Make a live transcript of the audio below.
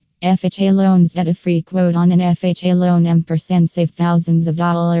FHA loans at a free quote on an FHA loan. M% save thousands of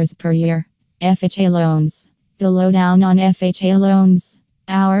dollars per year. FHA loans. The lowdown on FHA loans.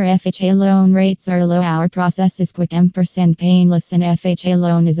 Our FHA loan rates are low. Our process is quick. M% painless. An FHA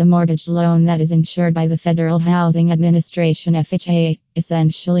loan is a mortgage loan that is insured by the Federal Housing Administration. FHA.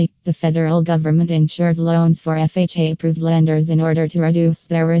 Essentially, the federal government insures loans for FHA approved lenders in order to reduce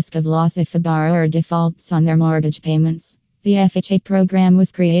their risk of loss if a borrower defaults on their mortgage payments. The FHA program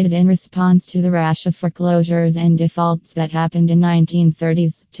was created in response to the rash of foreclosures and defaults that happened in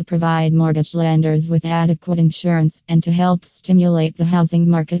 1930s to provide mortgage lenders with adequate insurance and to help stimulate the housing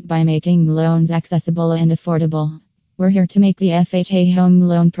market by making loans accessible and affordable. We're here to make the FHA home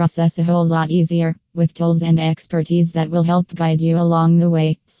loan process a whole lot easier, with tools and expertise that will help guide you along the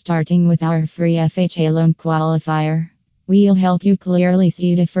way, starting with our free FHA loan qualifier. We'll help you clearly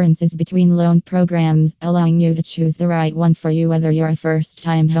see differences between loan programs, allowing you to choose the right one for you whether you're a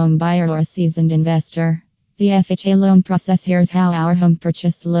first-time home buyer or a seasoned investor. The FHA loan process. Here's how our home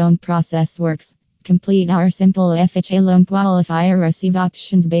purchase loan process works. Complete our simple FHA loan qualifier. Receive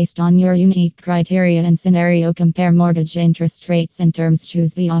options based on your unique criteria and scenario. Compare mortgage interest rates and terms.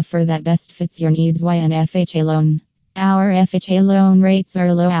 Choose the offer that best fits your needs. Why an FHA loan? Our FHA loan rates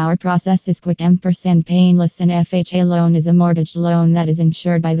are low. Our process is quick. M% painless. An FHA loan is a mortgage loan that is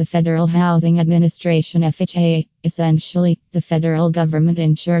insured by the Federal Housing Administration. FHA. Essentially, the federal government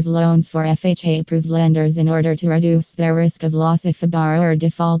insures loans for FHA approved lenders in order to reduce their risk of loss if a borrower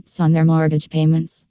defaults on their mortgage payments.